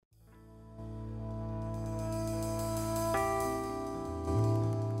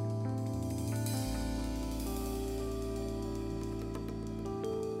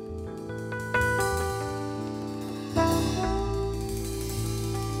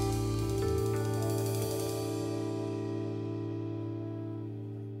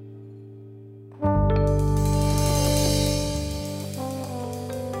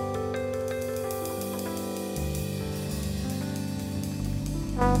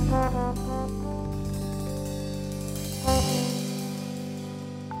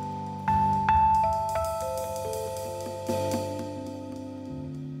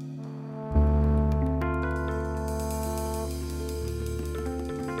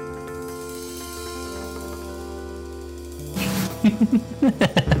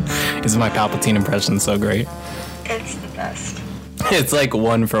Is my Palpatine impression so great? It's the best. It's like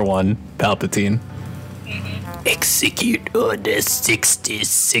 1-for-1 Palpatine. Execute Order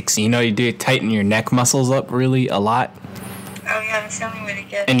 66. You know, you do tighten your neck muscles up really a lot. Oh yeah, that's the only way to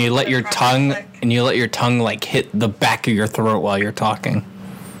get. And you let your tongue like hit the back of your throat while you're talking.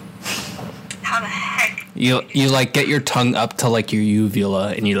 How the heck? You like get your tongue up to like your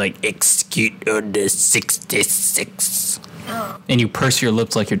uvula and you like execute Order 66. Oh. And you purse your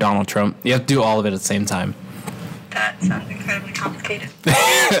lips like you're Donald Trump. You have to do all of it at the same time. That sounds incredibly complicated.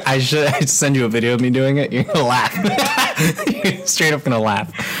 I should send you a video of me doing it. You're gonna laugh. You're straight up gonna laugh.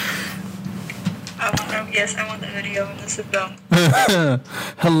 Yes, I want the video when this is done.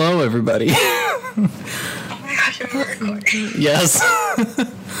 Hello, everybody. Oh my gosh, are we recording? Yes.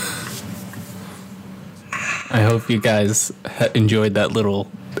 I hope you guys enjoyed that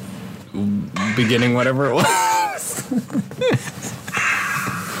little beginning, whatever it was.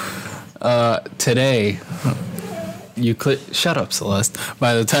 Today, shut up, Celeste.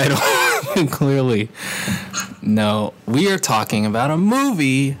 By the title, you clearly know we are talking about a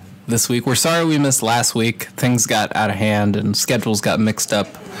movie this week. We're sorry we missed last week. Things got out of hand and schedules got mixed up,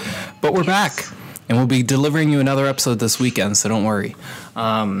 but we're back, and we'll be delivering you another episode this weekend. So don't worry.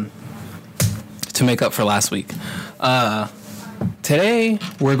 To make up for last week, today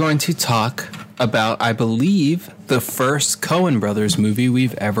we're going to talk about, I believe, the first Coen Brothers movie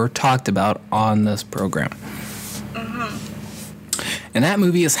we've ever talked about on this program. And that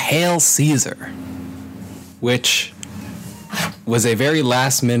movie is Hail Caesar, which was a very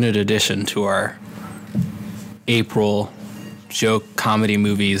last-minute addition to our April joke comedy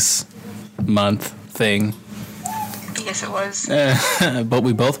movies month thing. Yes, it was. But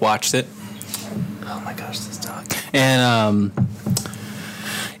we both watched it. Oh my gosh, this dog. And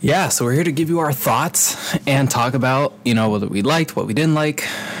yeah, so we're here to give you our thoughts and talk about, whether we liked, what we didn't like.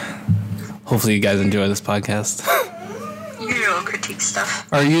 Hopefully you guys enjoy this podcast. Usual critique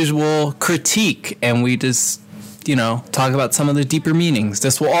stuff. Our usual critique, and we just, talk about some of the deeper meanings.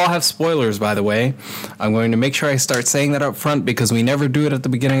 This will all have spoilers, by the way. I'm going to make sure I start saying that up front because we never do it at the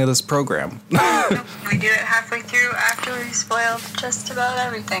beginning of this program. Nope, we do it halfway through after we spoiled just about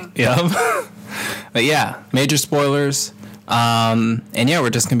everything. Yeah. But yeah, major spoilers. And yeah, we're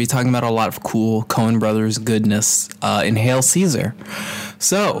just going to be talking about a lot of cool Coen Brothers goodness in Hail Caesar.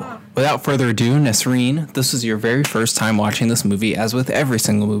 So, without further ado, Nasreen, this is your very first time watching this movie, as with every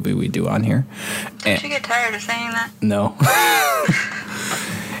single movie we do on here. Don't you get tired of saying that? No.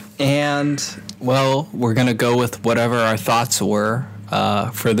 And, well, we're going to go with whatever our thoughts were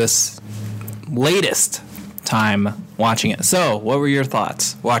for this latest time watching it. So, what were your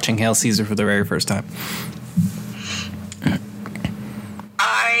thoughts watching Hail Caesar for the very first time?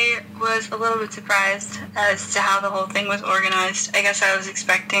 I was a little bit surprised as to how the whole thing was organized. I guess I was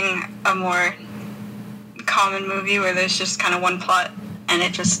expecting a more common movie where there's just kind of one plot and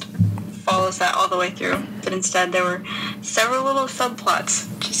it just follows that all the way through. But instead there were several little subplots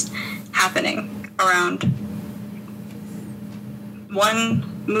just happening around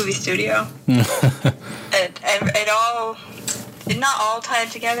one movie studio. It all did not all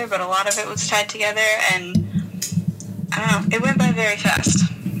tied together, but a lot of it was tied together, and I don't know, it went by very fast.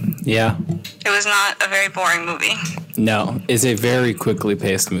 Yeah. It was not a very boring movie. No, it's a very quickly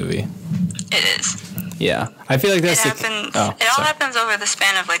paced movie. It is. Yeah. I feel like that's it all happens over the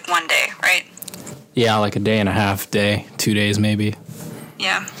span of like one day, right? Yeah, like a day and a half, 2 days maybe.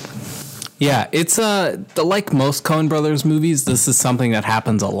 Yeah. Yeah, it's like most Coen Brothers movies, this is something that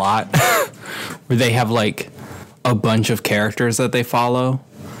happens a lot where they have like a bunch of characters that they follow.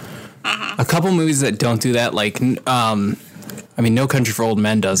 A couple movies that don't do that, like, No Country for Old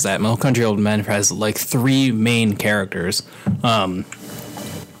Men does that. No Country for Old Men has, like, 3 main characters. But,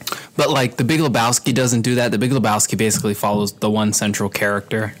 like, The Big Lebowski doesn't do that. The Big Lebowski basically follows the one central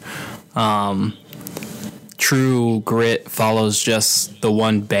character. True Grit follows just the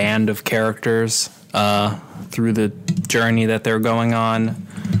one band of characters through the journey that they're going on.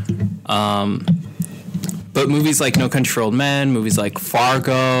 But movies like No Country for Old Men, movies like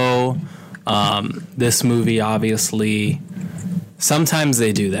Fargo, this movie, obviously, sometimes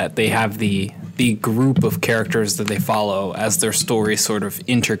they do that. They have the group of characters that they follow as their stories sort of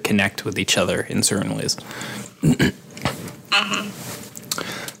interconnect with each other in certain ways.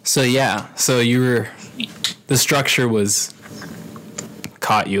 So, yeah. So the structure was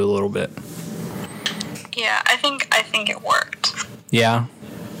caught you a little bit? Yeah, I think it worked. Yeah?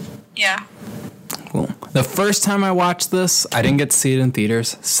 Yeah. Cool. The first time I watched this, I didn't get to see it in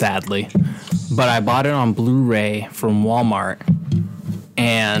theaters, sadly. But I bought it on Blu-ray from Walmart.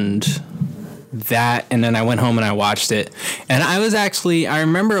 And then I went home and I watched it. And I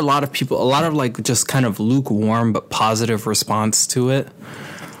remember a lot of like just kind of lukewarm but positive response to it.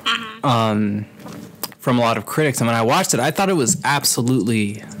 From a lot of critics. And when I watched it, I thought it was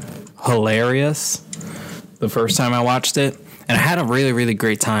absolutely hilarious the first time I watched it. And I had a really, really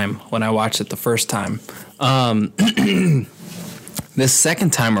great time when I watched it the first time. This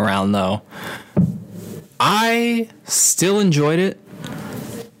second time around, though, I still enjoyed it.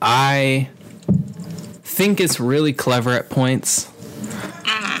 I think it's really clever at points.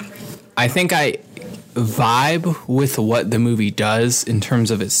 I think I vibe with what the movie does in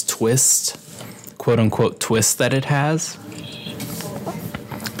terms of its twist, quote-unquote twist that it has.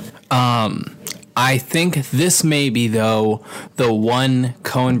 I think this may be, though, the one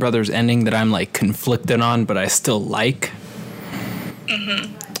Coen Brothers ending that I'm, like, conflicted on, but I still like.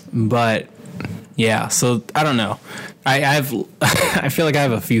 But, yeah, so, I don't know. I feel like I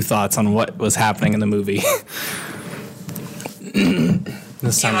have a few thoughts on what was happening in the movie.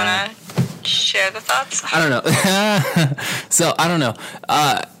 This time, you want to share the thoughts? I don't know. So, I don't know.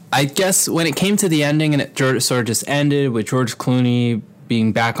 I guess when it came to the ending and it sort of just ended with George Clooney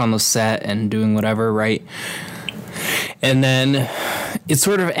being back on the set and doing whatever, right? And then it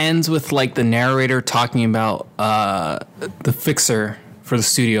sort of ends with like the narrator talking about the fixer for the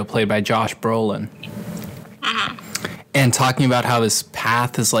studio played by Josh Brolin. And talking about how his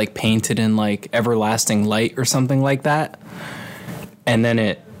path is like painted in like everlasting light or something like that. And then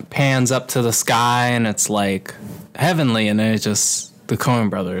it pans up to the sky and it's like heavenly, and then it's just the Coen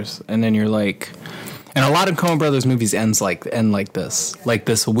Brothers. And then you're like, and a lot of Coen Brothers movies end like this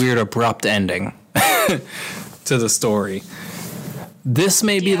weird abrupt ending to the story. This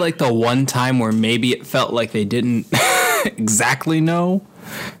may be like the one time where maybe it felt like they didn't exactly know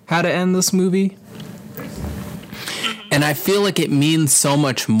how to end this movie. And I feel like it means so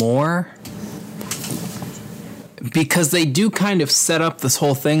much more because they do kind of set up this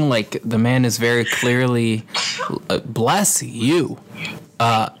whole thing like the man is very clearly, bless you.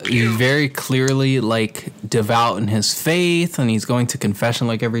 He's very clearly like devout in his faith, and he's going to confession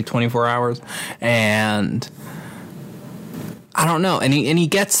like every 24 hours, and I don't know, and he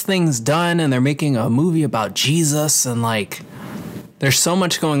gets things done, and they're making a movie about Jesus, and like there's so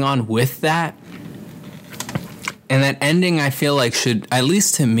much going on with that, and that ending I feel like should, at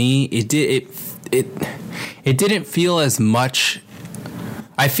least to me, it didn't feel as much.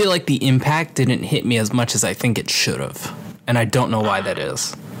 I feel like the impact didn't hit me as much as I think it should have. And I don't know why that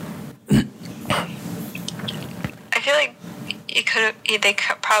is. I feel like they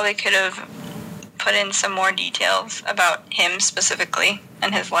probably could have put in some more details about him specifically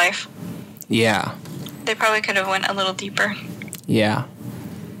and his life. Yeah. They probably could have went a little deeper. Yeah.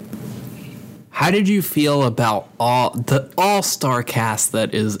 How did you feel about the all-star cast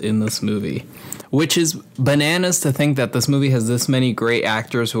that is in this movie? Which is bananas to think that this movie has this many great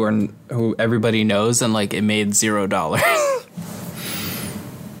actors who everybody knows, and like it made $0.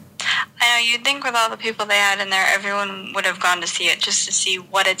 I know, you'd think with all the people they had in there, everyone would have gone to see it just to see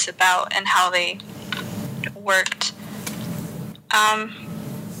what it's about and how they worked. I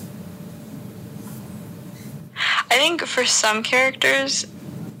think for some characters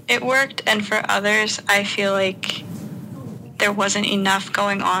it worked, and for others I feel like there wasn't enough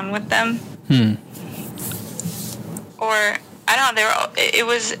going on with them. Or I don't know.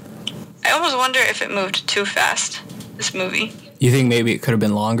 I almost wonder if it moved too fast, this movie. You think maybe it could have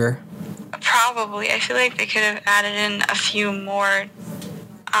been longer? Probably. I feel like they could have added in a few more,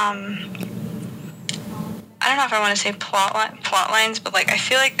 I don't know if I want to say plot lines, but like I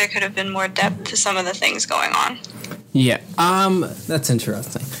feel like there could have been more depth to some of the things going on. Yeah. That's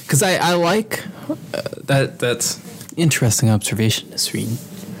interesting. Because I like that's interesting observation, Nasreen.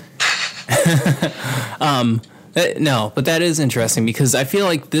 No, but that is interesting because I feel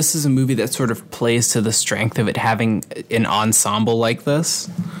like this is a movie that sort of plays to the strength of it having an ensemble like this.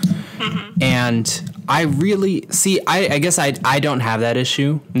 Mm-hmm. And I really I guess I don't have that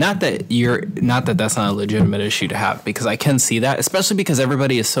issue. Not that that's not a legitimate issue to have, because I can see that, especially because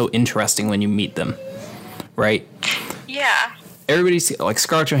everybody is so interesting when you meet them, right? Yeah. Everybody's like,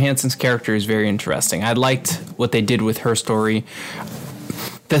 Scarlett Johansson's character is very interesting. I liked what they did with her story.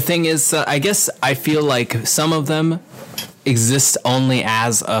 The thing is, I guess I feel like some of them exist only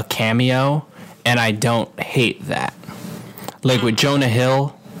as a cameo, and I don't hate that. Like with Jonah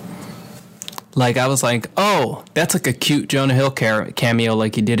Hill, Like, I was like, oh, that's like a cute Jonah Hill cameo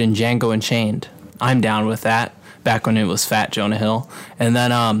like he did in Django Unchained. I'm down with that. Back when it was fat Jonah Hill. And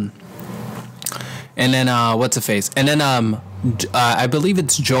then what's the face? And then I believe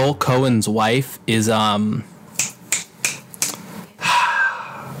it's Joel Cohen's wife is I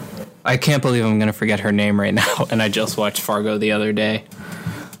can't believe I'm gonna forget her name right now. And I just watched Fargo the other day.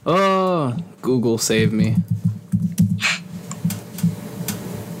 Oh, Google save me.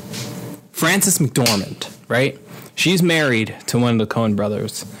 Frances McDormand, right? She's married to one of the Coen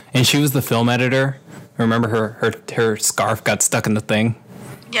brothers, and she was the film editor. Remember her scarf got stuck in the thing?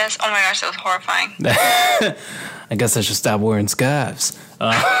 Yes. Oh my gosh, that was horrifying. I guess I should stop wearing scarves.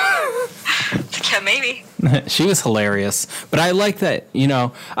 Yeah, maybe. She was hilarious. But I like that,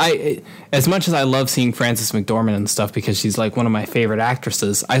 I as much as I love seeing Frances McDormand and stuff because she's like one of my favorite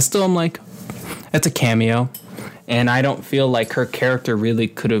actresses, I still am like, that's a cameo. And I don't feel like her character really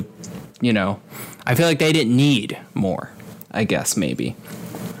could have, I feel like they didn't need more, I guess, maybe.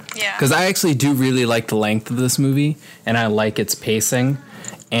 Yeah. Because I actually do really like the length of this movie, and I like its pacing.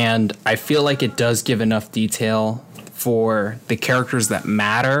 And I feel like it does give enough detail for the characters that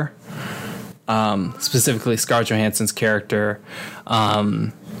matter. Specifically Scarlett Johansson's character,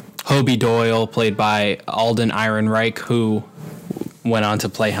 Hobie Doyle, played by Alden Ehrenreich, who went on to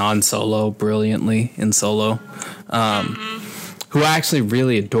play Han Solo brilliantly in Solo, who I actually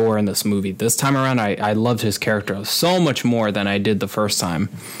really adore in this movie. This time around, I loved his character so much more than I did the first time.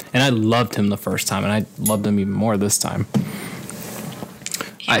 And I loved him the first time, and I loved him even more this time.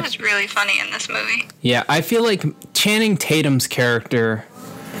 He was really funny in this movie. Yeah, I feel like Channing Tatum's character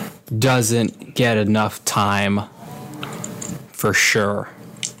doesn't get enough time, for sure.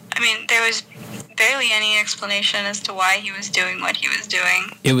 I mean, there was barely any explanation as to why he was doing what he was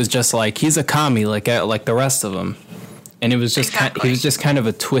doing. It was just like, he's a commie like the rest of them. And it was just he was just kind of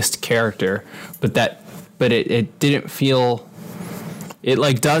a twist character, but it didn't feel, it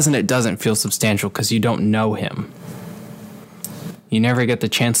like does and it doesn't feel substantial because you don't know him. You never get the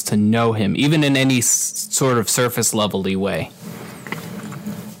chance to know him, even in any sort of surface level-y way.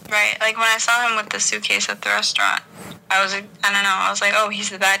 Right, like when I saw him with the suitcase at the restaurant, I was like, oh, he's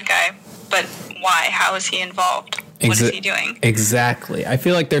the bad guy, but why? How is he involved? What is he doing? Exactly. I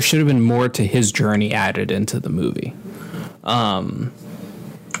feel like there should have been more to his journey added into the movie. But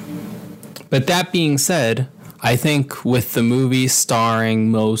that being said, I think with the movie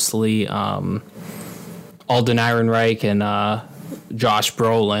starring mostly Alden Ehrenreich and Josh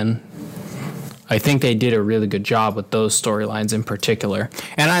Brolin, I think they did a really good job with those storylines in particular.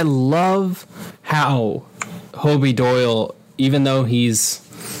 And I love how Hobie Doyle, even though he's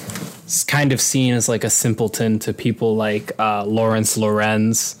kind of seen as like a simpleton to people like Lawrence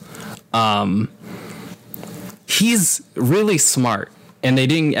Lorenz, he's really smart. And they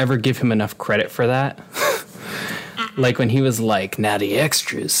didn't ever give him enough credit for that. Like when he was like, now the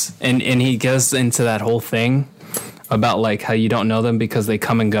extras. And he goes into that whole thing about like how you don't know them because they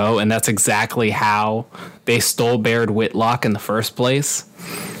come and go, and that's exactly how they stole Baird Whitlock in the first place.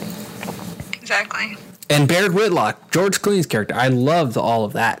 Exactly. And Baird Whitlock, George Clooney's character, I loved all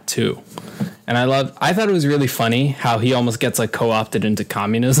of that too. And I thought it was really funny how he almost gets like co-opted into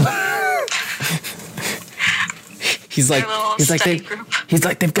communism. he's like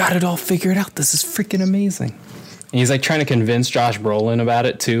they've got it all figured out. This is freaking amazing. And he's like trying to convince Josh Brolin about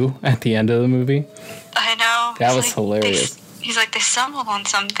it too at the end of the movie. I know. That was hilarious. He's like, they stumbled on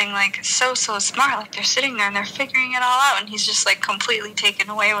something like so smart. Like they're sitting there and they're figuring it all out, and he's just like completely taken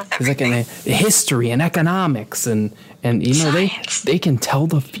away with everything. He's like in history and economics and Science. they can tell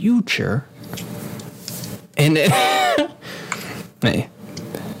the future. And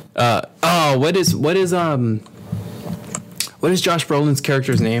what is Josh Brolin's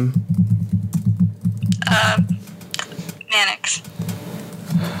character's name? Mannix.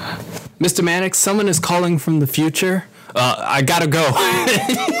 Mr. Mannix, someone is calling from the future. I gotta go.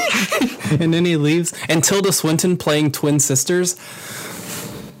 And then he leaves. And Tilda Swinton playing twin sisters.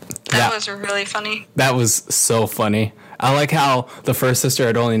 That was really funny. That was so funny. I like how the first sister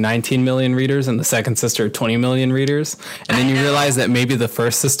had only 19 million readers and the second sister had 20 million readers. And then you realize that maybe the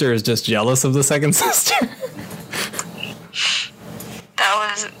first sister is just jealous of the second sister.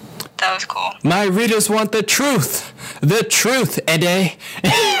 That was cool. My readers want the truth. The truth, Eddie.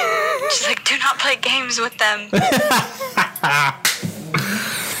 She's like, do not play games with them.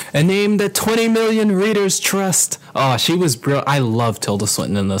 A name that 20 million readers trust. Oh, she was brilliant. I love Tilda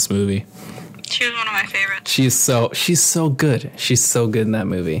Swinton in this movie. She was one of my favorites. She's so good. She's so good in that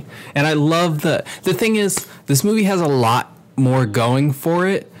movie. And I love the thing is, this movie has a lot more going for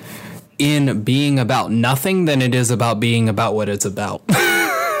it in being about nothing than it is about being about what it's about.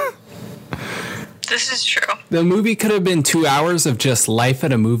 This is true. The movie could have been 2 hours of just life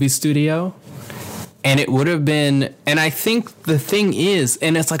at a movie studio. And it would have been, and I think the thing is,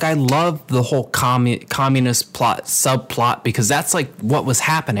 and it's like I love the whole communist plot subplot because that's like what was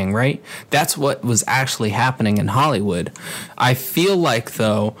happening, right? That's what was actually happening in Hollywood. I feel like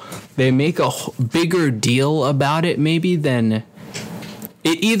though they make a bigger deal about it maybe than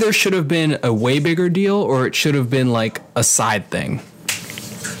it either should have been a way bigger deal or it should have been like a side thing.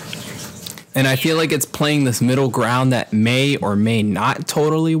 And I feel like it's playing this middle ground that may or may not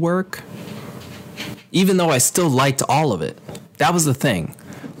totally work. Even though I still liked all of it. That was the thing.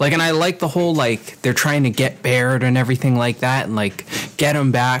 Like, and I like the whole, like, they're trying to get Baird and everything like that and, like, get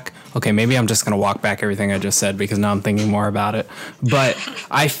him back. Okay, maybe I'm just going to walk back everything I just said because now I'm thinking more about it. But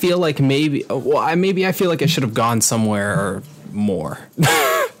I feel like maybe I feel like it should have gone somewhere more. Yeah,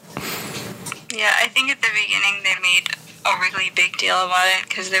 I think at the beginning they made a really big deal about it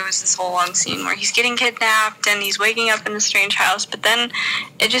because there was this whole long scene where he's getting kidnapped and he's waking up in the strange house. But then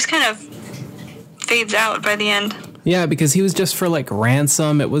it just kind of fades out by the end. Yeah, because he was just for like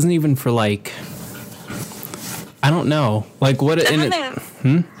ransom. It wasn't even for like, I don't know, like what.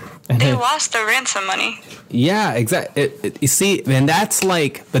 They lost their ransom money. Yeah, exactly. You see, and that's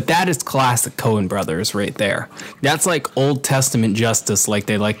like, but that is classic Coen Brothers right there. That's like Old Testament justice, like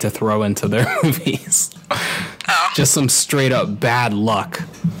they like to throw into their movies. Oh. Just some straight up bad luck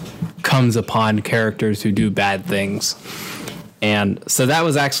comes upon characters who do bad things. And so that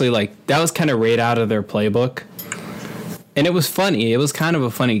was actually like, that was kind of right out of their playbook. And it was funny. It was kind of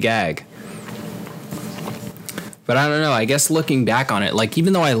a funny gag. But I don't know. I guess looking back on it, like,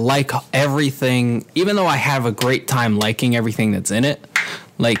 even though I like everything, even though I have a great time liking everything that's in it,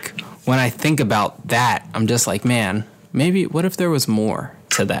 like, when I think about that, I'm just like, man, maybe, what if there was more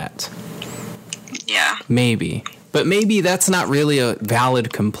to that? Yeah. Maybe. But maybe that's not really a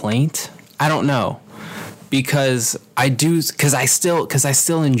valid complaint. I don't know. Because I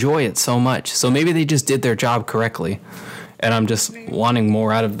still enjoy it so much. So maybe they just did their job correctly. And I'm just wanting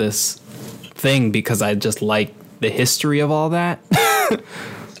more out of this thing because I just like the history of all that.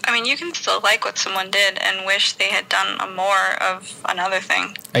 I mean, you can still like what someone did and wish they had done more of another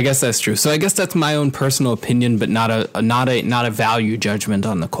thing. I guess that's true. So I guess that's my own personal opinion, but not a value judgment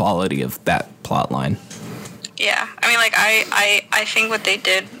on the quality of that plot line. Yeah, I mean, like, I think what they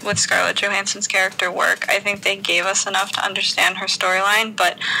did with Scarlett Johansson's character work. I think they gave us enough to understand her storyline,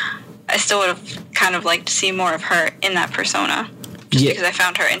 but I still would have kind of liked to see more of her in that persona, just because I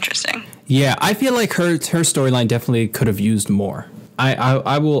found her interesting. Yeah, I feel like her storyline definitely could have used more.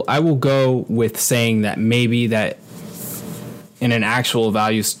 I will go with saying that maybe that in an actual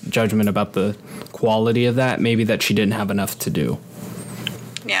value judgment about the quality of that, maybe that she didn't have enough to do.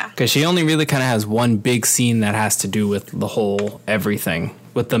 Yeah. Because she only really kind of has one big scene that has to do with the whole everything,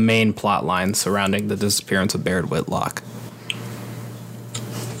 with the main plot line surrounding the disappearance of Baird Whitlock.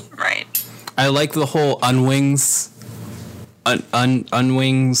 Right. I like the whole unwings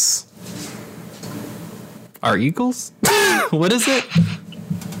are eagles? What is it?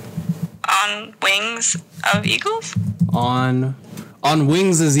 On wings of eagles? On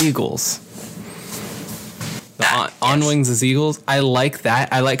wings as eagles. On Wings as Eagles. I like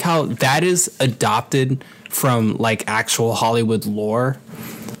that. I like how that is adopted from like actual Hollywood lore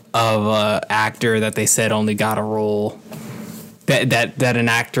of a actor that they said only got a role that an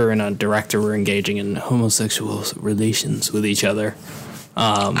actor and a director were engaging in homosexual relations with each other.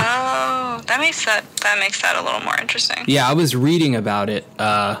 That makes that a little more interesting. Yeah, I was reading about it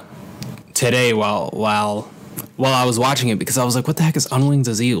today while I was watching it because I was like, what the heck is On Wings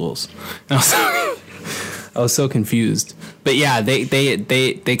as Eagles? And I was so confused. But yeah, they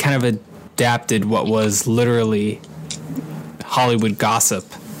kind of adapted what was literally Hollywood gossip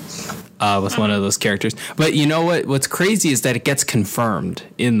with one of those characters. But you know what? What's crazy is that it gets confirmed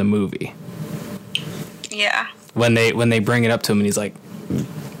in the movie. Yeah. When they bring it up to him and he's like,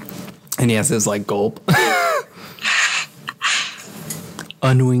 and he has his like gulp.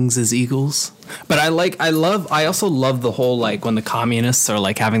 On Wings as Eagles. But I also love the whole like when the communists are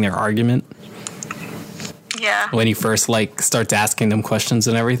like having their argument. Yeah. When he first like starts asking them questions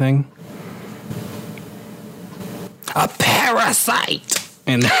and everything. A parasite.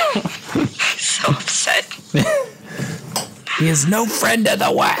 And so upset. He is no friend of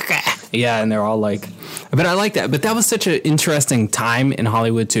the worker. Yeah, and they're all like, but I like that. But that was such an interesting time in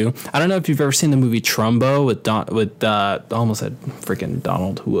Hollywood too. I don't know if you've ever seen the movie Trumbo with I almost said freaking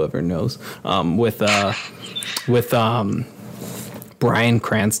Donald, whoever knows. With Bryan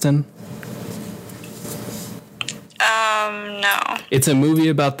Cranston. No. It's a movie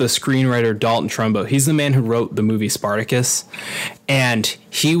about the screenwriter Dalton Trumbo. He's the man who wrote the movie Spartacus. And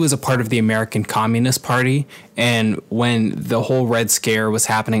he was a part of the American Communist Party. And when the whole Red Scare was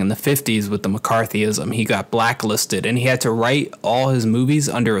happening in the 50s with the McCarthyism, he got blacklisted and he had to write all his movies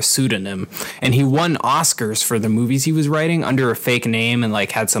under a pseudonym. And he won Oscars for the movies he was writing under a fake name and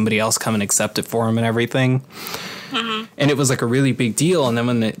like had somebody else come and accept it for him and everything. Mm-hmm. And it was like a really big deal. And then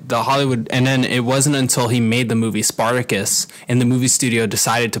when the Hollywood, and then it wasn't until he made the movie Spartacus and the movie studio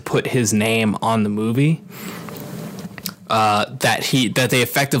decided to put his name on the movie, that they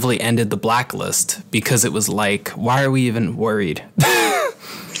effectively ended the blacklist, because it was like, why are we even worried? Oh,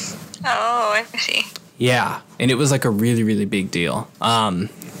 I see. Yeah, and it was like a really, really big deal. But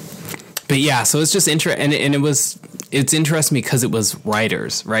yeah, so it's just interesting, and it's interesting because it was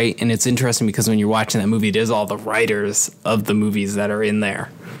writers, right? And it's interesting because when you're watching that movie, it is all the writers of the movies that are in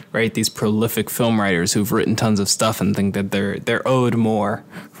there, right? These prolific film writers who've written tons of stuff and think that they're owed more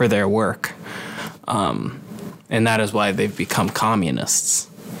for their work. And that is why they've become communists.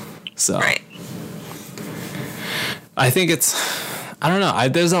 So right. I think I don't know.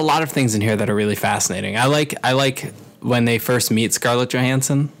 There's a lot of things in here that are really fascinating. I like when they first meet Scarlett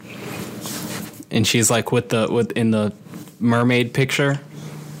Johansson, and she's like in the mermaid picture.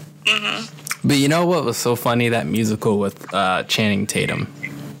 Mm-hmm. But you know what was so funny? That musical with Channing Tatum.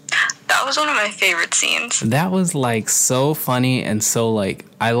 That was one of my favorite scenes. That was like so funny and so like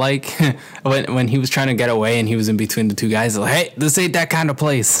I like when he was trying to get away and he was in between the two guys. Like, hey, this ain't that kind of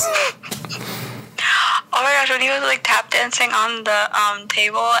place. Oh my gosh, when he was like tap dancing on the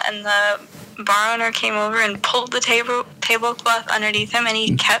table and the bar owner came over and pulled the tablecloth underneath him and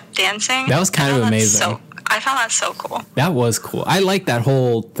he kept dancing. That was kind of amazing. I found that so cool. That was cool. I like that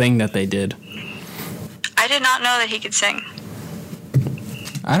whole thing that they did. I did not know that he could sing.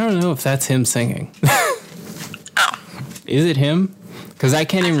 I don't know if that's him singing. Oh. Is it him? Because I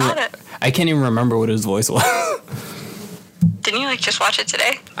can't even remember what his voice was. Didn't you like just watch it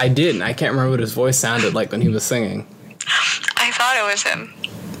today? I did, and I can't remember what his voice sounded like when he was singing. I thought it was him.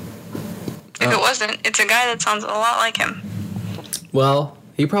 If it wasn't, it's a guy that sounds a lot like him. Well,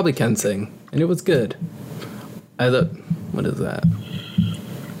 he probably can sing, and it was good. What is that?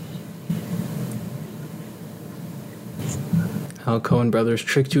 How Coen Brothers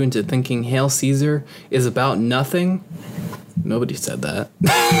tricked you into thinking Hail Caesar is about nothing? Nobody said that.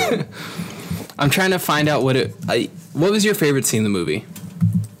 I'm trying to find out what was your favorite scene in the movie?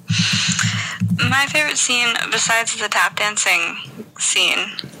 My favorite scene, besides the tap dancing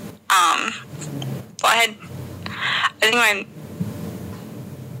scene, I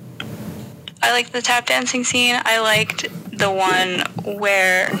liked the tap dancing scene. I liked the one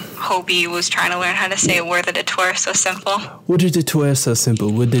where Hobie was trying to learn how to say "Where did it twirl so simple?" What did it twirl so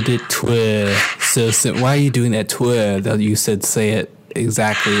simple? What did it twirl so simple? Why are you doing that twirl that you said say it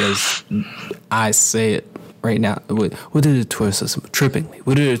exactly as I say it right now? What did it twirl so simple? Trippingly.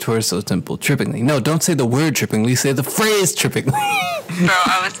 What did it twirl so simple? Trippingly. No, don't say the word trippingly. Say the phrase trippingly. Bro,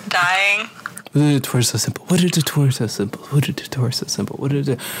 I was dying. What did it twirl so simple? What did it twirl so simple? What did it twirl so simple? What did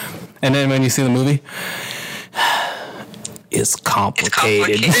it? And then when you see the movie, it's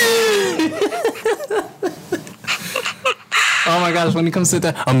complicated. Oh my gosh, when he comes to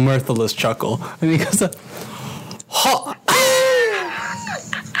that, a mirthless chuckle. And he goes, ha!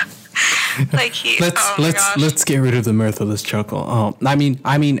 Like let's get rid of the mirthless chuckle. Oh, I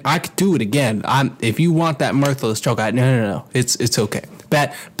mean, I could do it again. If you want that mirthless chuckle, no. It's okay.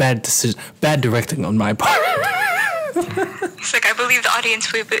 Bad decision, bad directing on my part. It's like, I believe the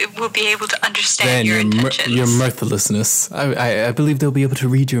audience will be able to understand your intentions. Your mirthlessness. I believe they'll be able to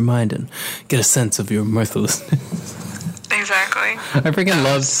read your mind and get a sense of your mirthlessness. Exactly. I freaking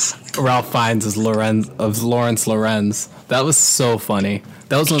loved Ralph Fiennes as Lawrence Lorenz. That was so funny.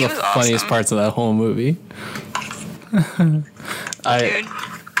 That was one of the funniest parts of that whole movie. Dude.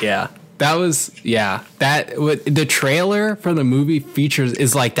 Yeah. The trailer for the movie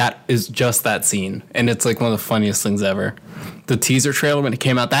is just that scene, and it's like one of the funniest things ever. The teaser trailer when it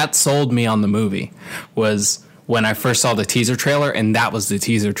came out, that sold me on the movie. Was when I first saw the teaser trailer, and that was the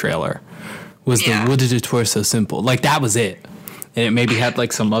teaser trailer. What did it twirl so simple? Like that was it, and it maybe had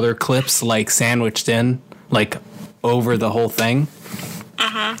like some other clips like sandwiched in like over the whole thing.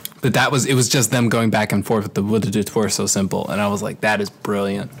 Uh-huh. But it was just them going back and forth with the what did it twirl so simple, and I was like, that is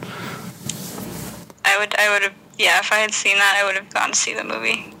brilliant. I would have, if I had seen that, I would have gone to see the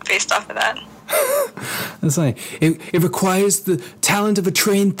movie based off of that. That's like, it requires the talent of a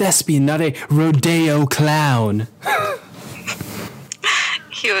trained thespian, not a rodeo clown.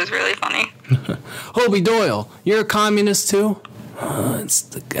 He was really funny. Hobie Doyle, you're a communist too? Oh, it's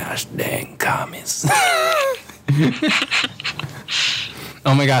the gosh dang commies.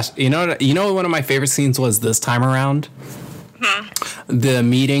 Oh my gosh, you know what one of my favorite scenes was this time around? The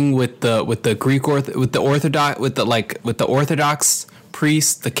meeting with the Greek with the Orthodox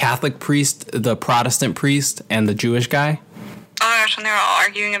priest, the Catholic priest, the Protestant priest, and the Jewish guy. Oh my gosh, when they were all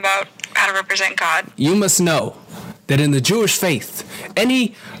arguing about how to represent God. You must know that in the Jewish faith,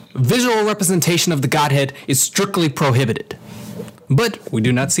 any visual representation of the Godhead is strictly prohibited. But we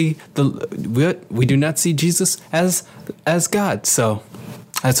do not see Jesus as God, so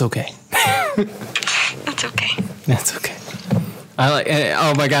that's okay. That's okay. That's okay.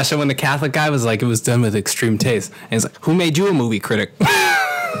 Oh my gosh! And when the Catholic guy was like, it was done with extreme taste, and he's like, "Who made you a movie critic?"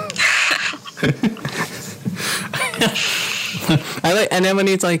 And then when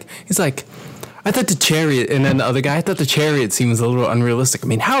he's like, I thought the chariot, and then the other guy, I thought the chariot seems a little unrealistic. I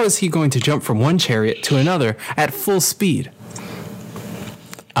mean, how is he going to jump from one chariot to another at full speed?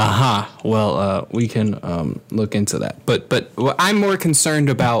 Well, we can look into that. But I'm more concerned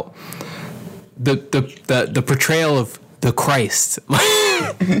about the portrayal of the Christ.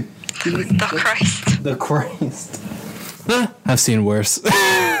 The Christ. I've seen worse.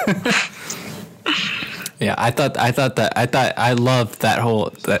 Yeah, I loved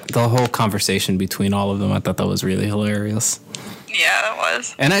the whole conversation between all of them. I thought that was really hilarious. Yeah, that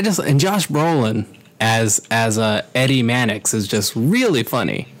was. And Josh Brolin as Eddie Mannix is just really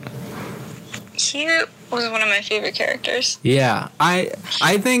funny. He was one of my favorite characters. Yeah, I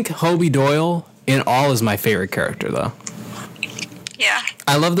think Hobie Doyle in all is my favorite character though. Yeah.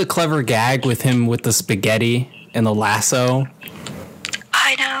 I love the clever gag with him with the spaghetti and the lasso.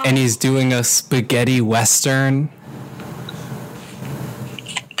 I know. And he's doing a spaghetti western.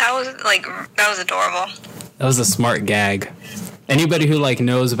 That was adorable. That was a smart gag. Anybody who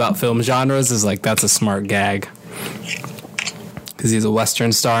knows about film genres is like, that's a smart gag. Because he's a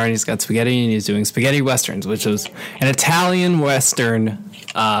western star and he's got spaghetti and he's doing spaghetti westerns, which was an Italian western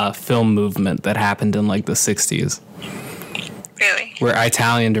film movement that happened in the 60s. Really? Where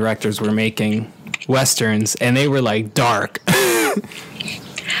Italian directors were making westerns and they were dark.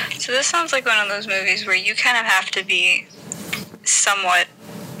 So this sounds like one of those movies where you kind of have to be somewhat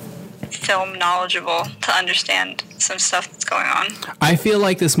film knowledgeable to understand some stuff that's going on. I feel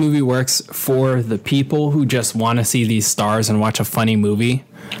like this movie works for the people who just want to see these stars and watch a funny movie.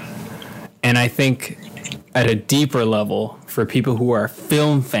 And I think at a deeper level, for people who are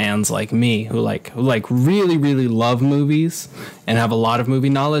film fans like me, who really, really love movies and have a lot of movie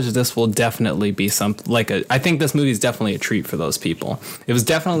knowledge, this will definitely be I think this movie is definitely a treat for those people. It was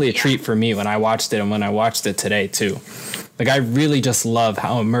definitely a treat for me when I watched it and when I watched it today too. I really just love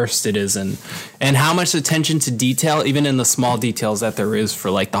how immersed it is and how much attention to detail, even in the small details that there is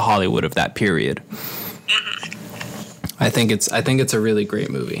for the Hollywood of that period. I think it's a really great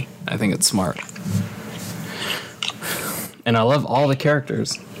movie. I think it's smart. And I love all the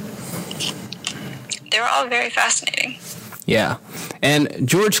characters. They were all very fascinating. Yeah. And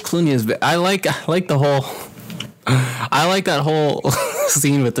George Clooney is I like the whole I like that whole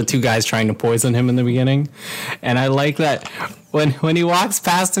scene with the two guys trying to poison him in the beginning. And I like that when he walks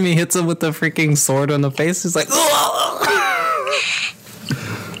past him, he hits him with the freaking sword on the face. He's like,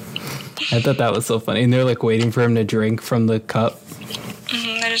 I thought that was so funny. And they're waiting for him to drink from the cup.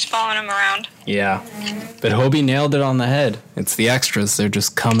 They're just following him around. Yeah. But Hobie nailed it on the head. It's the extras. They're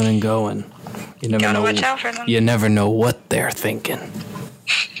just coming and going. You never know. Watch out for them. You never know what they're thinking.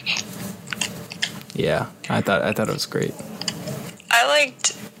 Yeah, I thought it was great. I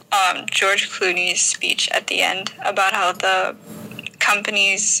liked George Clooney's speech at the end about how the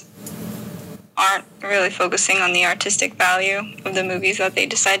companies aren't really focusing on the artistic value of the movies that they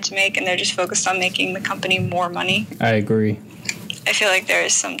decide to make, and they're just focused on making the company more money. I agree. I feel like there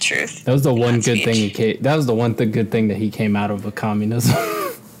is some truth. That was the one good thing that was the one good thing that he came out of communism.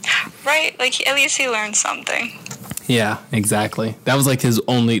 Right, at least he learned something. Yeah, exactly. That was the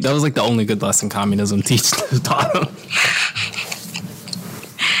only good lesson communism taught him.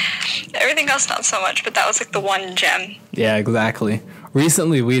 Everything else not so much, but that was the one gem. Yeah, exactly.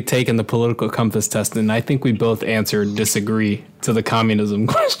 Recently we had taken the political compass test and I think we both answered disagree to the communism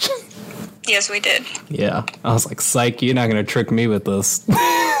question. Yes, we did. Yeah. I was like, psych, you're not going to trick me with this.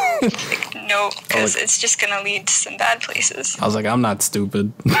 No, because it's just going to lead to some bad places. I was like, I'm not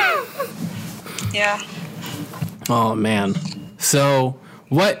stupid. Yeah. Oh, man. So,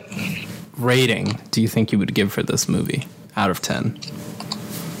 what rating do you think you would give for this movie out of 10?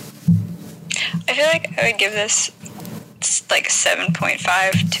 I feel like I would give this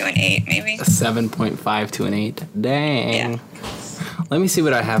 7.5 to an 8, maybe. A 7.5 to an 8? Dang. Yeah. Let me see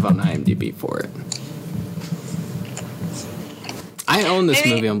what I have on IMDb for it. I own this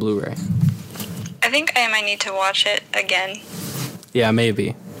movie on Blu-ray. I think I might need to watch it again. Yeah,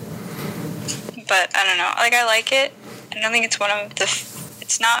 maybe. But I don't know. I like it, I don't think it's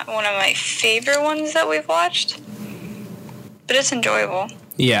it's not one of my favorite ones that we've watched, but it's enjoyable.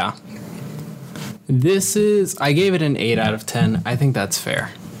 Yeah. I gave it an 8 out of 10. I think that's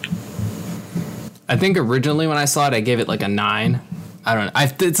fair. I think originally when I saw it, I gave it like a 9. I don't know.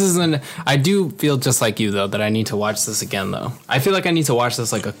 I do feel just like you, though, that I need to watch this again, though. I feel like I need to watch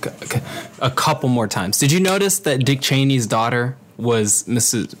this like a couple more times. Did you notice that Dick Cheney's daughter was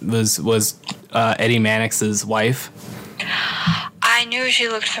Eddie Mannix's wife? I knew she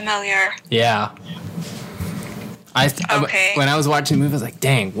looked familiar. Yeah. Okay. When I was watching the movie, I was like,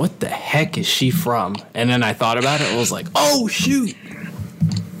 dang, what the heck is she from? And then I thought about it and was like, oh, shoot.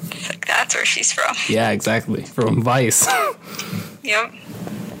 It's like, that's where she's from. Yeah, exactly. From Vice. Yep.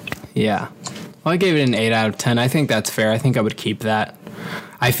 Yeah. Well, I gave it an 8 out of 10. I think that's fair. I think I would keep that.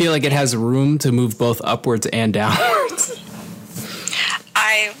 I feel like it has room to move both upwards and downwards.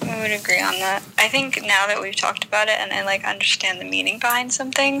 I would agree on that. I think now that we've talked about it and I like understand the meaning behind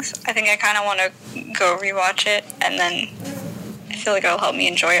some things, I think I kind of want to go rewatch it, and then I feel like it'll help me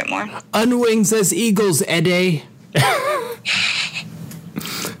enjoy it more. Unwings as eagles, Eddie.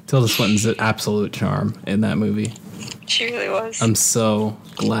 Tilda Swinton's an absolute charm in that movie. She really was. I'm so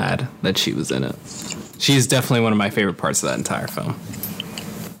glad that she was in it. She's definitely one of my favorite parts of that entire film.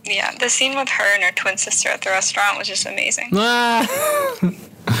 Yeah, the scene with her and her twin sister at the restaurant was just amazing.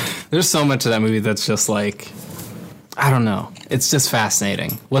 There's so much of that movie that's just like, I don't know. It's just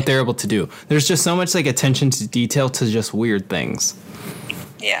fascinating what they're able to do. There's just so much like attention to detail to just weird things.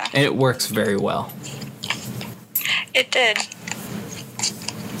 Yeah. And it works very well. It did.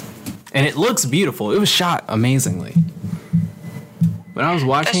 And it looks beautiful. It was shot amazingly. When I was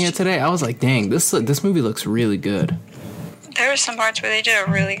watching it today, I was like, dang, this movie looks really good. There were some parts where they did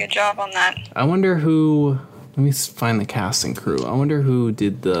a really good job on that. I wonder who... Let me find the cast and crew. I wonder who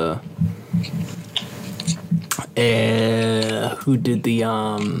did the... Who did the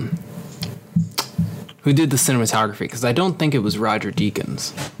cinematography? Because I don't think it was Roger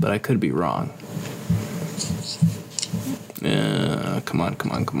Deakins, but I could be wrong. Come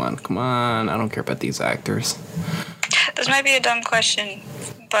on. I don't care about these actors. This might be a dumb question,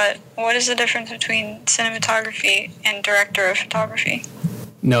 but what is the difference between cinematography and director of photography?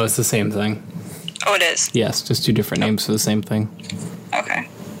 No, it's the same thing. Oh, it is? Yes, just two different names for the same thing. Okay.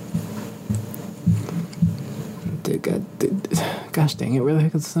 Gosh dang it, where the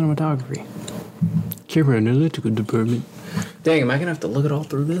heck is the cinematography? Camera and electrical department. Dang, am I going to have to look it all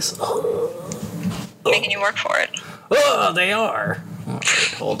through this? Making you work for it. Oh, they are. Oh,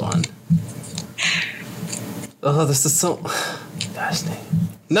 wait, hold on. Oh, this is so... Gosh dang.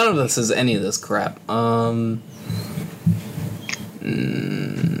 None of this is any of this crap.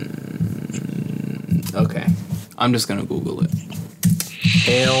 Okay. I'm just gonna Google it.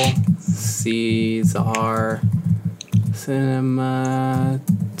 Hail Caesar Cinema...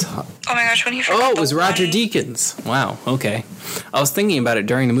 Oh my gosh, when you forgot Oh, it was Roger Deakins. Wow, okay. I was thinking about it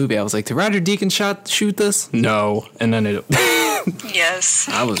during the movie. I was like, did Roger Deakins shoot this? No. And then it... Yes.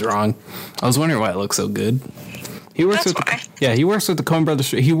 I was wrong. I was wondering why it looked so good. He works with he works with the Coen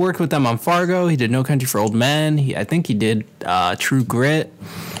Brothers. He worked with them on Fargo. He did No Country for Old Men. I think he did True Grit.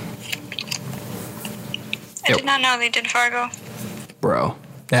 I did not know they did Fargo. Bro,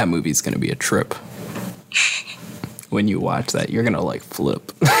 that movie's going to be a trip. When you watch that, you're going to like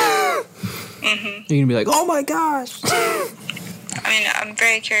flip. Mm-hmm. You're going to be like, oh my gosh. I mean, I'm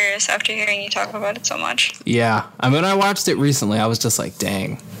very curious after hearing you talk about it so much. Yeah. I mean, I watched it recently. I was just like,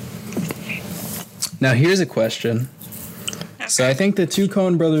 dang. Now, here's a question. Okay. So I think the two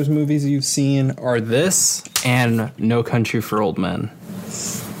Coen Brothers movies you've seen are this and No Country for Old Men.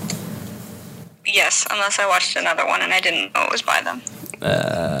 Yes, unless I watched another one and I didn't know it was by them.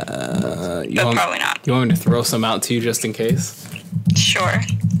 Probably not. You want me to throw some out to you just in case? Sure.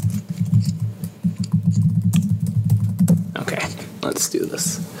 Okay, let's do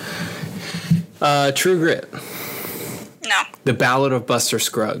this. True Grit. No. The Ballad of Buster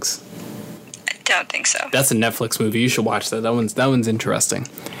Scruggs. I don't think so. That's a Netflix movie. You should watch that. That one's interesting.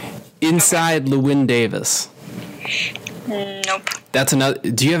 Inside Llewyn Davis. Nope. That's another.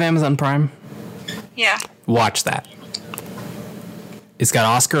 Do you have Amazon Prime? Yeah. Watch that. It's got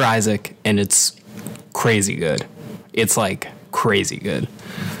Oscar Isaac, and it's crazy good. It's like crazy good.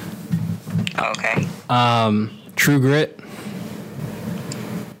 Okay. True Grit.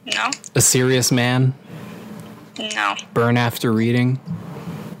 No. A Serious Man. No. Burn After Reading.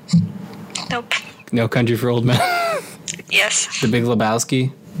 Nope. No Country for Old Men. Yes. The Big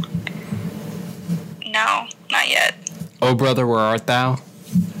Lebowski. No, not yet. Oh Brother, Where Art Thou?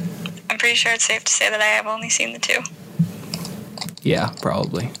 I'm pretty sure it's safe to say that I have only seen the two. Yeah,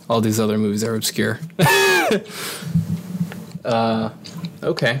 probably. All these other movies are obscure.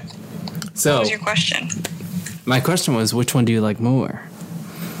 Okay. So, What was your question? my question was, which one do you like more?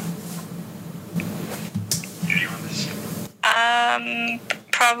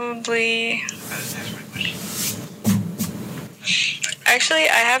 Probably. Actually,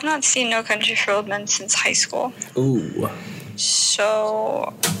 I have not seen No Country for Old Men since high school. Ooh.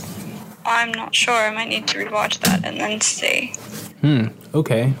 So, I'm not sure. I might need to rewatch that and then see.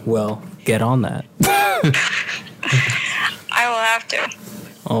 Okay. Well, get on that. I will have to.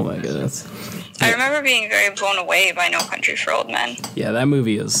 Oh my goodness. I remember being very blown away by No Country for Old Men. Yeah, that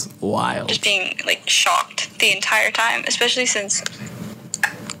movie is wild. Just being, like, shocked the entire time, especially since,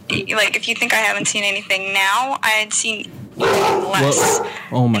 like, if you think I haven't seen anything now, I had seen less. Whoa.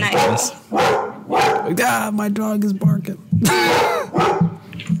 Oh my in high goodness. school. Ah, my dog is barking.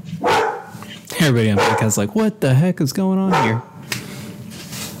 Everybody on the podcast is like, what the heck is going on here?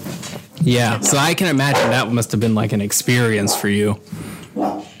 Yeah, so I can imagine that must have been like an experience for you.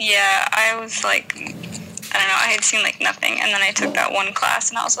 Yeah, I was like, I don't know, I had seen like nothing, and then I took that one class,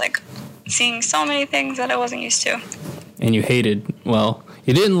 and I was like, seeing so many things that I wasn't used to. And you hated, well,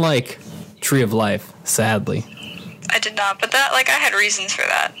 you didn't like Tree of Life, sadly. I did not, but that, like, I had reasons for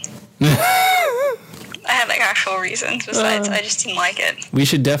that. I had like actual reasons besides I just didn't like it. We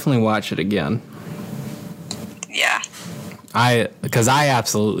should definitely watch it again. Yeah. Because I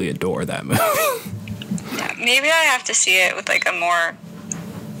absolutely adore that movie. Yeah, maybe I have to see it with like a more,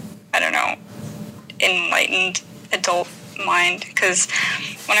 I don't know, enlightened adult mind. Because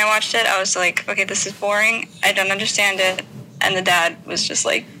when I watched it, I was like, okay, this is boring. I don't understand it. And the dad was just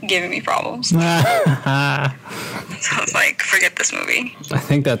like giving me problems. So I was like, forget this movie. I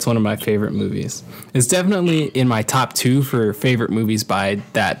think that's one of my favorite movies. It's definitely in my top 2 for favorite movies by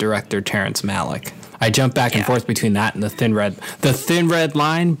that director, Terrence Malick. I jump back and forth between that and The Thin Red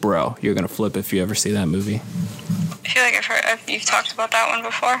Line. Bro, you're going to flip if you ever see that movie. I feel like you've talked about that one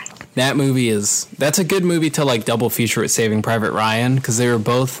before. That movie that's a good movie to like double feature with Saving Private Ryan, because they were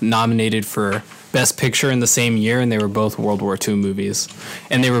both nominated for Best Picture in the same year, and they were both World War II movies.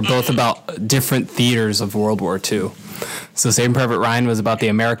 And they were both about different theaters of World War II. So Saving Private Ryan was about the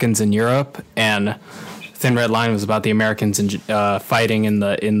Americans in Europe, and Thin Red Line was about the Americans fighting in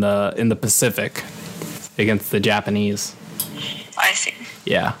the Pacific against the Japanese. I see.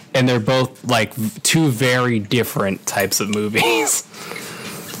 Yeah, and they're both like 2 very different types of movies.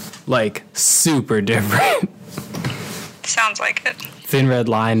 Like super different. Sounds like it. Thin Red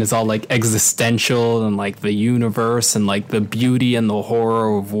Line is all like existential and like the universe and like the beauty and the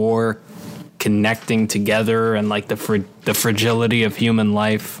horror of war connecting together and like the fragility of human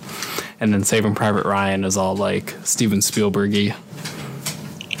life. And then Saving Private Ryan is all like Steven Spielberg-y.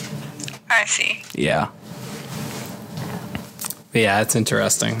 I see. Yeah. But yeah, it's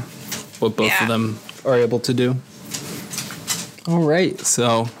interesting what both of them are able to do. All right,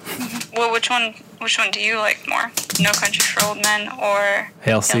 so. Well, which one do you like more? No Country for Old Men or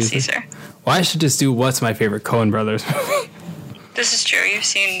Hail Caesar? Well, I should just do what's my favorite Coen Brothers movie. This is true. You've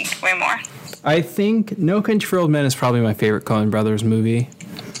seen way more. I think No Country for Old Men is probably my favorite Coen Brothers movie.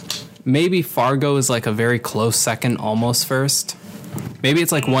 Maybe Fargo is like a very close second, almost first. Maybe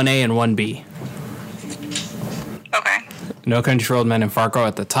it's like 1A and 1B. Okay. No Country for Old Men and Fargo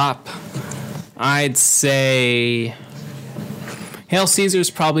at the top. I'd say Hail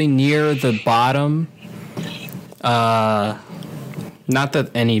Caesar's probably near the bottom. Not that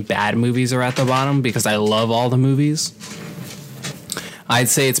any bad movies are at the bottom, because I love all the movies. I'd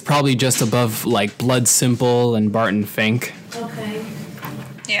say it's probably just above like Blood Simple and Barton Fink. Okay.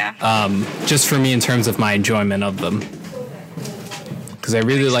 Yeah. Just for me in terms of my enjoyment of them. Because I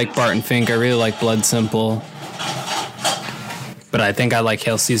really like Barton Fink, I really like Blood Simple. But I think I like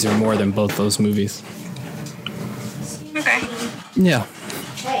Hail Caesar more than both those movies. Okay. Yeah.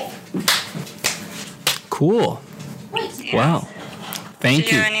 Hey. Cool. Wait. Wow. Thank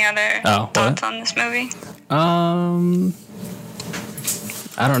Do you you. have any other thoughts on this movie? I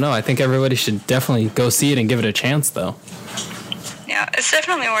don't know. I think everybody should definitely go see it and give it a chance, though. Yeah, it's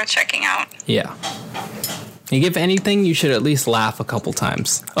definitely worth checking out. Yeah. You give anything, you should at least laugh a couple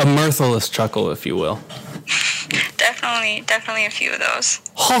times. A mirthless chuckle, if you will. Definitely a few of those.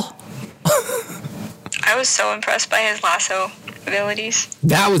 Huh. I was so impressed by his lasso abilities.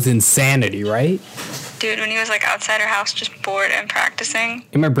 That was insanity, right? Dude, when he was like outside her house just bored and practicing.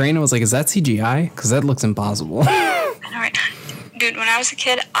 In my brain, I was like, is that CGI? Because that looks impossible. I know, right? Dude, when I was a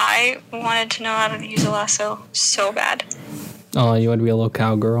kid, I wanted to know how to use a lasso so bad. Oh, you want to be a little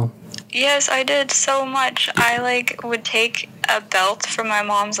cowgirl? Yes, I did so much. I would take a belt from my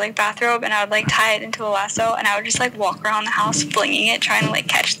mom's bathrobe and I would tie it into a lasso and I would just walk around the house flinging it, trying to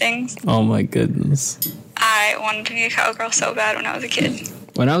catch things. Oh my goodness. I wanted to be a cowgirl so bad when I was a kid.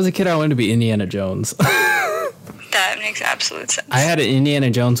 When I was a kid, I wanted to be Indiana Jones. That makes absolute sense. I had an Indiana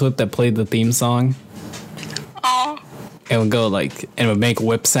Jones whip that played the theme song. Oh. It would go like, and it would make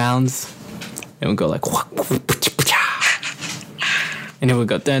whip sounds. It would go like, and it would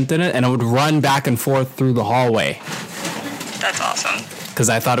go dun, dun, dun, and it would run back and forth through the hallway. That's awesome. Because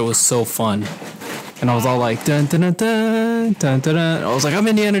I thought it was so fun. And I was all like, dun, dun, dun, dun, dun, dun, dun. I was like, I'm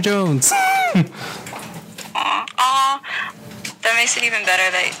Indiana Jones. Aw. That makes it even better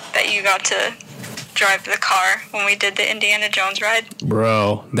that you got to drive the car when we did the Indiana Jones ride.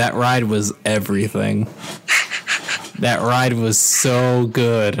 Bro, that ride was everything. That ride was so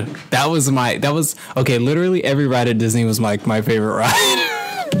good. That was okay, literally every ride at Disney was my favorite ride.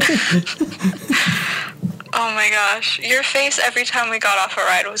 Oh my gosh. Your face every time we got off a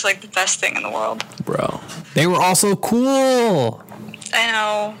ride was like the best thing in the world. Bro, they were all so cool. I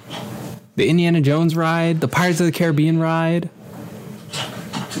know. The Indiana Jones ride, the Pirates of the Caribbean ride.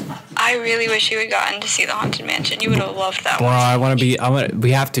 I really wish you had gotten to see the Haunted Mansion. You would have loved that Bro, one.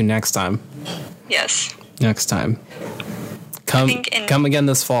 we have to next time. Yes. Next time. Come again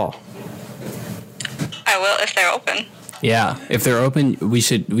this fall. I will if they're open. Yeah, if they're open, we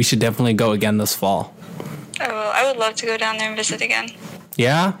should definitely go again this fall. I will. I would love to go down there and visit again.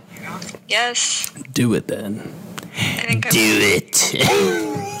 Yeah? Yes. Do it then. I think Do it.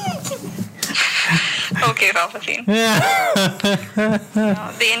 Okay, Palpatine. No,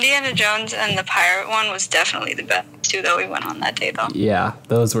 the Indiana Jones and the pirate one was definitely the best two that we went on that day, though. Yeah,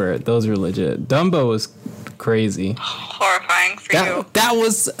 those were legit. Dumbo was crazy. Horrifying for you. That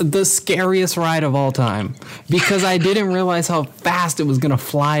was the scariest ride of all time because I didn't realize how fast it was gonna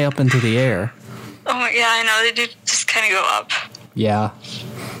fly up into the air. Oh my, yeah, I know. They do just kind of go up. Yeah.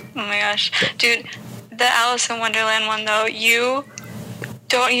 Oh my gosh, dude, the Alice in Wonderland one though, you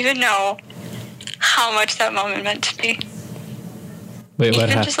don't even know how much that moment meant to me. Wait, what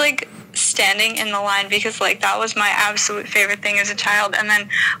Even just like standing in the line, because like that was my absolute favorite thing as a child, and then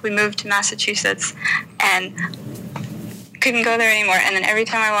we moved to Massachusetts and couldn't go there anymore, and then every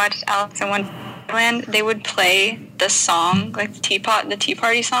time I watched Alice in Wonderland, they would play the song, like the Tea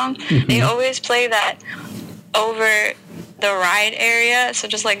Party song. Mm-hmm. They always play that over the ride area, so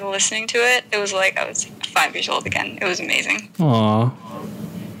just like listening to it, it was like I was 5 years old again. It was amazing. Aw.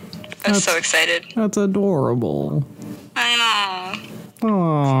 I was so excited. That's adorable. I know.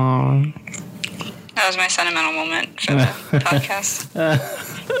 Aww. That was my sentimental moment for the podcast.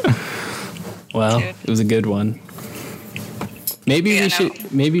 Well, Dude. it was a good one. Maybe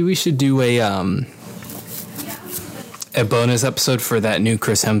we should do a bonus episode for that new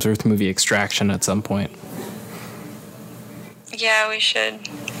Chris Hemsworth movie Extraction at some point. Yeah, we should.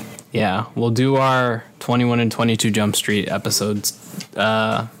 Yeah, we'll do our 21 and 22 Jump Street episodes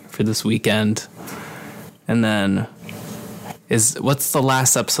for this weekend. And then what's the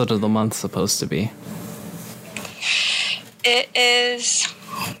last episode of the month supposed to be? It is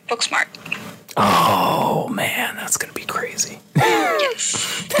Booksmart. Oh man, that's gonna be crazy.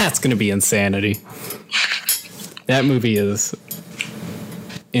 Yes. That's gonna be insanity. That movie is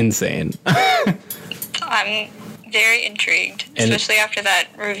insane. I'm very intrigued, especially after that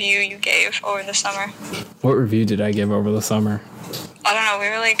review you gave over the summer. What review did I give over the summer? I don't know,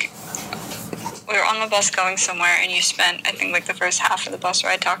 we were on the bus going somewhere, and you spent, I think, like the first half of the bus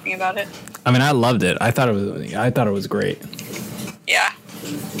ride talking about it. I mean, I loved it. I thought it was great. Yeah.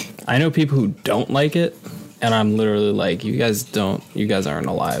 I know people who don't like it, and I'm literally like, you guys aren't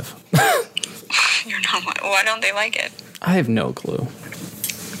alive. You're not. Why don't they like it? I have no clue.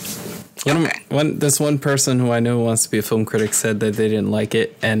 Okay. This one person who I know wants to be a film critic said that they didn't like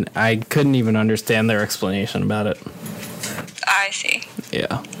it, and I couldn't even understand their explanation about it. I see.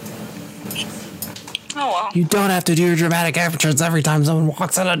 Yeah. Oh, well. You don't have to do your dramatic entrance every time someone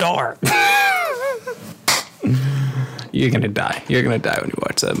walks in a door. You're gonna die. You're gonna die when you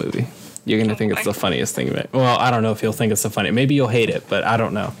watch that movie. You're gonna think it's the funniest thing. Well, I don't know if you'll think it's the funniest. Maybe you'll hate it, but I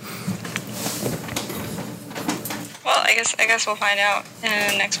don't know. Well, I guess we'll find out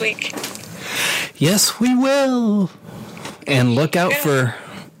next week. Yes, we will. And look out for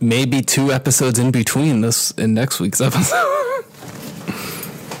maybe 2 episodes in between this and next week's episode.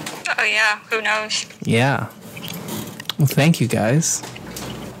 Oh yeah, who knows? Yeah. Well, thank you guys.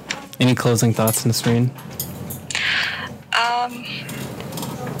 Any closing thoughts, Nasreen?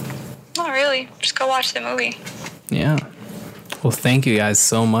 Not really. Just go watch the movie. Yeah. Well, thank you guys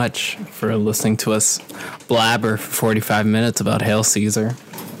so much for listening to us blabber for 45 minutes about Hail Caesar.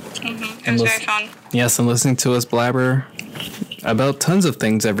 Mm-hmm. It was very fun. Yes, and listening to us blabber about tons of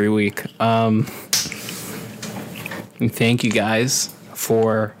things every week. And thank you guys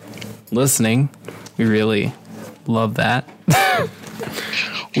for listening. We really love that.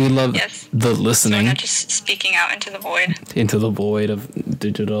 We love the listening. So we're not just speaking out into the void. Into the void of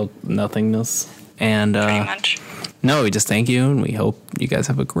digital nothingness. And pretty much. No, we just thank you, and we hope you guys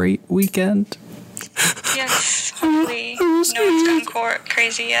have a great weekend. Yes, hopefully no one's gone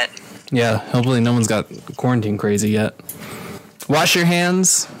crazy yet. Yeah, hopefully no one's got quarantine crazy yet. Wash your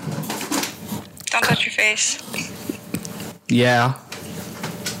hands. Don't touch your face. Yeah.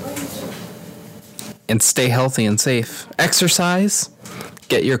 And stay healthy and safe. Exercise.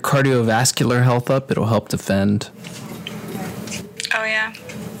 Get your cardiovascular health up. It'll help defend. Oh, yeah.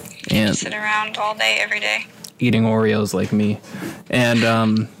 And sit around all day, every day. Eating Oreos like me.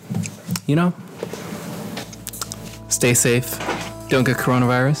 And, stay safe. Don't get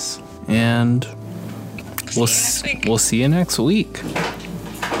coronavirus. And we'll see you next week.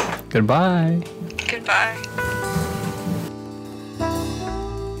 Goodbye. Goodbye.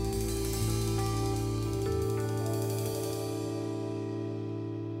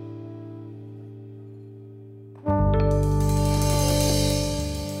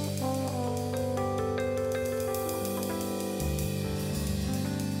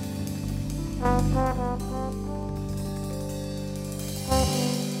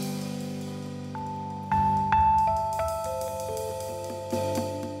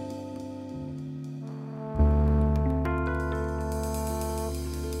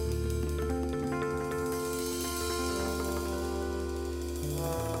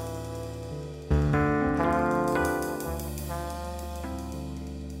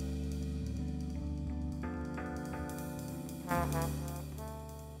 Uh-huh.